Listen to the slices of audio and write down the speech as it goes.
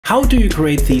How do you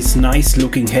create these nice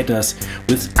looking headers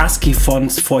with ASCII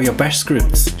fonts for your bash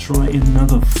scripts? Try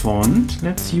another font.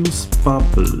 Let's use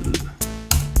Bubble.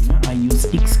 I use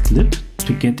Xclip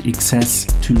to get access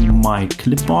to my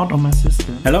clipboard on my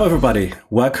system. Hello everybody,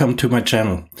 welcome to my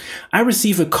channel. I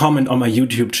receive a comment on my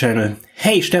YouTube channel.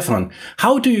 Hey Stefan,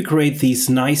 how do you create these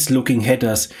nice looking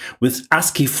headers with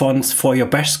ASCII fonts for your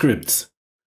bash scripts?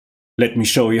 Let me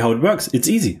show you how it works. It's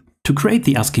easy. To create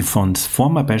the ASCII fonts for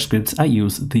my bash scripts, I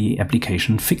use the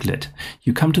application Figlet.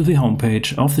 You come to the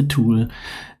homepage of the tool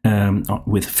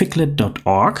with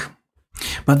figlet.org,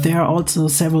 but there are also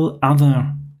several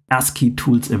other ASCII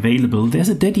tools available. There's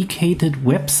a dedicated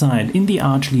website in the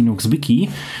Arch Linux wiki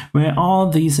where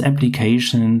all these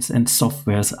applications and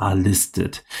softwares are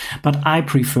listed. But I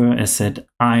prefer, as said,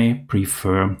 I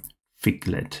prefer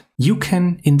Figlet. You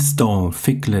can install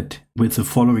Figlet with the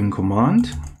following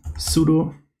command: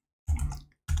 sudo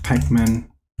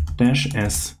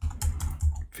pacman-s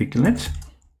Figlet.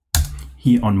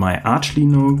 Here on my Arch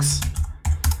Linux,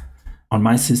 on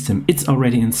my system, it's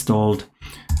already installed.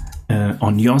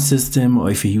 On your system, or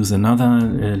if you use another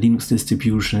Linux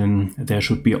distribution, there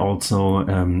should be also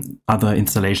other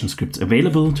installation scripts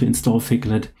available to install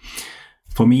Figlet.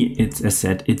 For me, it's, as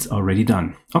said, it's already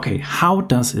done. Okay, how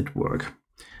does it work?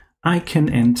 I can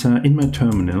enter in my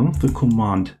terminal the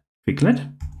command Figlet,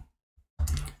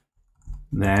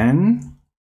 then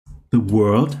the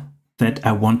word that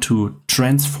I want to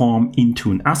transform into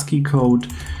an ASCII code.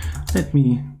 Let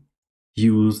me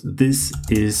use this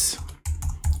is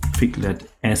Figlet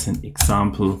as an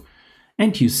example,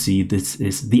 and you see this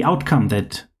is the outcome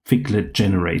that Figlet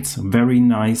generates. Very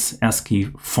nice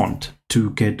ASCII font.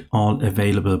 To get all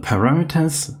available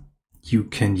parameters, you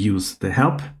can use the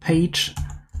help page,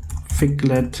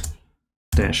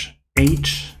 Figlet-h.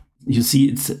 You see,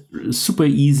 it's super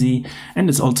easy, and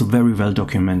it's also very well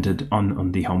documented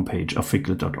on the homepage of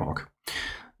figlet.org.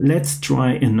 Let's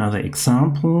try another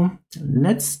example.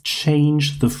 Let's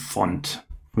change the font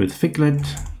with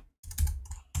Figlet-f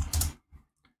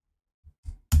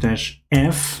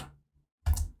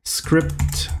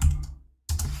script,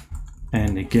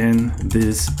 and again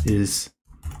this is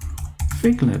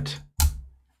Figlet,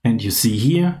 and you see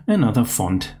here another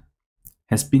font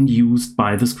has been used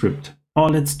by the script. Or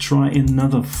let's try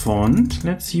another font.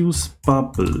 Let's use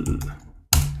Bubble.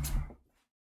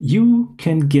 You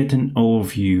can get an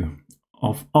overview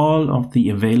of all of the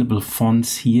available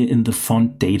fonts here in the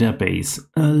font database.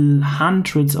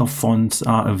 Hundreds of fonts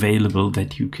are available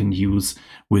that you can use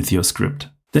with your script.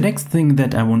 The next thing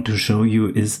that I want to show you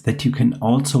is that you can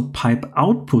also pipe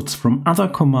outputs from other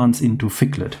commands into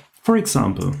Figlet. For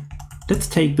example, let's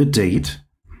take the date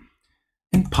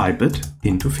and pipe it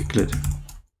into Figlet.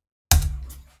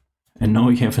 And now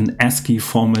you have an ASCII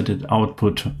formatted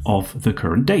output of the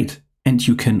current date. And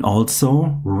you can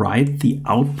also write the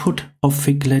output of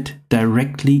Figlet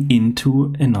directly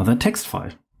into another text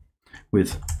file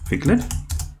with Figlet.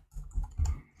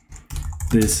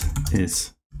 This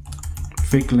is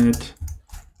Figlet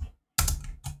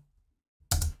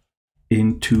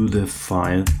into the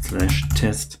file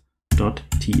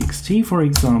 /test.txt, for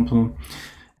example.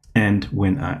 And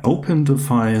when I open the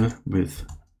file with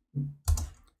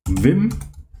Vim,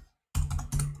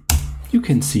 you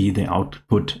can see the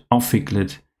output of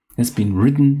Figlet has been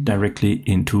written directly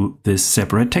into this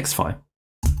separate text file.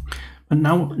 But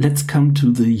now let's come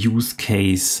to the use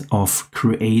case of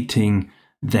creating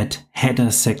that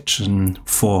header section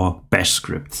for bash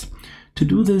scripts. To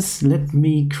do this, let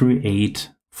me create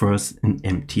first an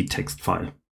empty text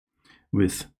file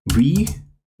with v.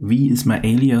 V is my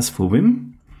alias for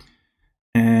Vim,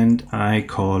 and I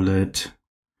call it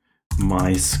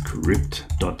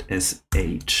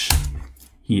myscript.sh.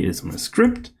 Here is my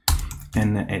script,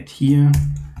 and I add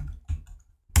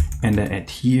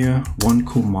here one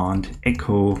command: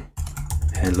 echo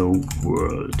hello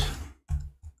world.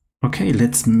 Okay,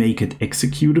 let's make it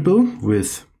executable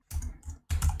with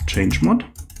changemod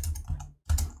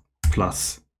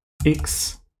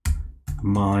 +x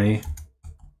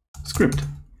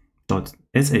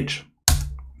myscript.sh.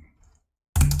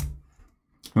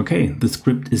 Okay, the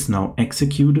script is now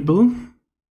executable.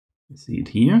 You see it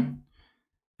here.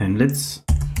 And let's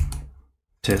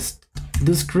test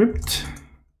the script.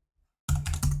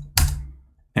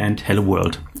 And hello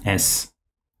world, as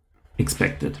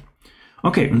expected.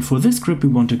 Okay, and for this script we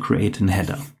want to create a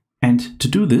header. And to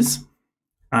do this,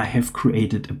 I have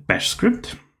created a bash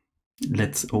script.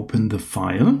 Let's open the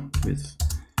file with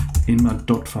in my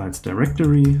 .files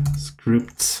directory,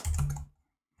 scripts,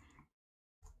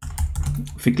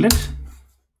 Figlet.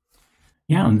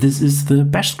 Yeah, and this is the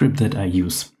bash script that I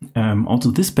use.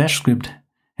 Also, this bash script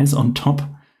has on top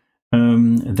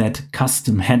that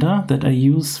custom header that I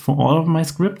use for all of my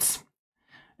scripts.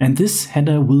 And this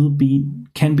header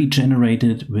can be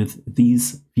generated with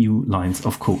these few lines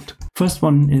of code. First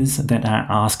one is that I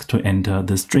ask to enter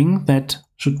the string that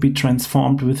should be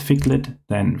transformed with Figlet.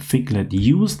 Then Figlet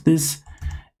uses this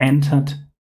entered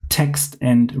text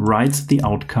and writes the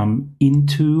outcome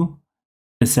into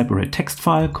a separate text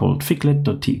file called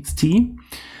figlet.txt.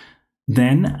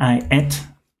 Then I add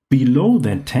below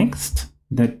that text,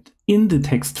 that in the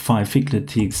text file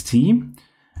figlet.txt,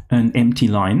 an empty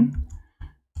line.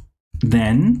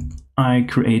 Then I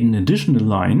create an additional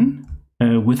line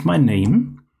with my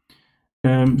name.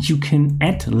 You can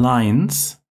add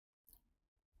lines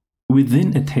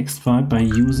within a text file by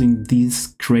using these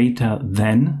greater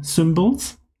than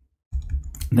symbols.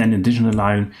 Then additional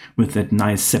line with that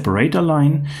nice separator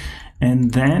line.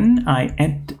 And then I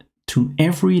add to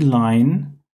every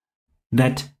line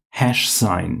that hash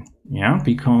sign. Yeah,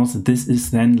 because this is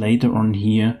then later on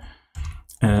here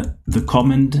the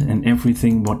comment, and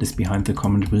everything what is behind the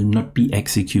comment will not be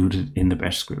executed in the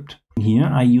bash script. Here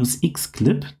I use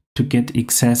xclip to get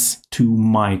access to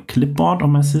my clipboard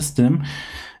on my system,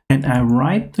 and I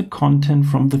write the content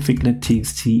from the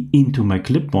figlet.txt into my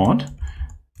clipboard,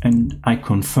 and I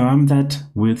confirm that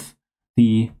with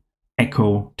the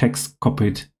echo text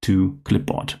copied to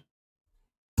clipboard.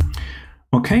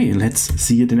 Okay, let's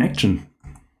see it in action.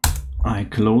 I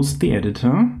close the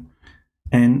editor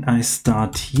and I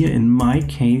start here, in my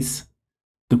case,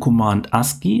 the command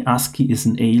ASCII. ASCII is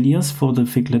an alias for the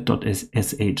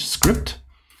figlet.sh script,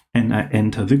 and I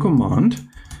enter the command.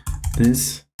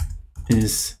 This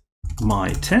is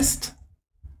my test,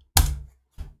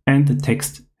 and the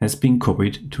text has been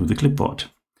copied to the clipboard.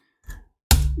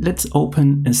 Let's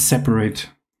open a separate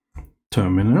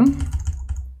terminal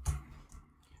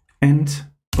and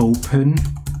open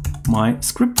my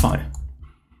script file.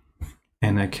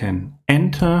 And I can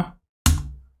enter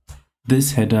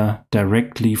this header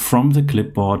directly from the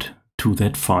clipboard to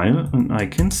that file, and I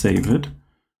can save it,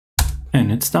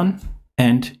 and it's done.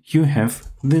 And you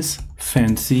have this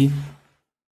fancy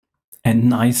and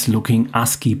nice looking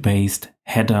ASCII based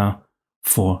header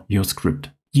for your script.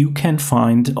 You can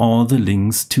find all the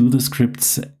links to the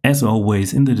scripts as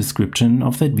always in the description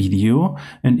of that video.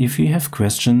 And if you have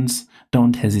questions,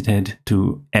 don't hesitate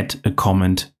to add a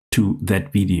comment to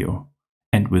that video.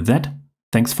 And with that,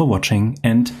 thanks for watching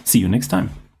and see you next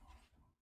time.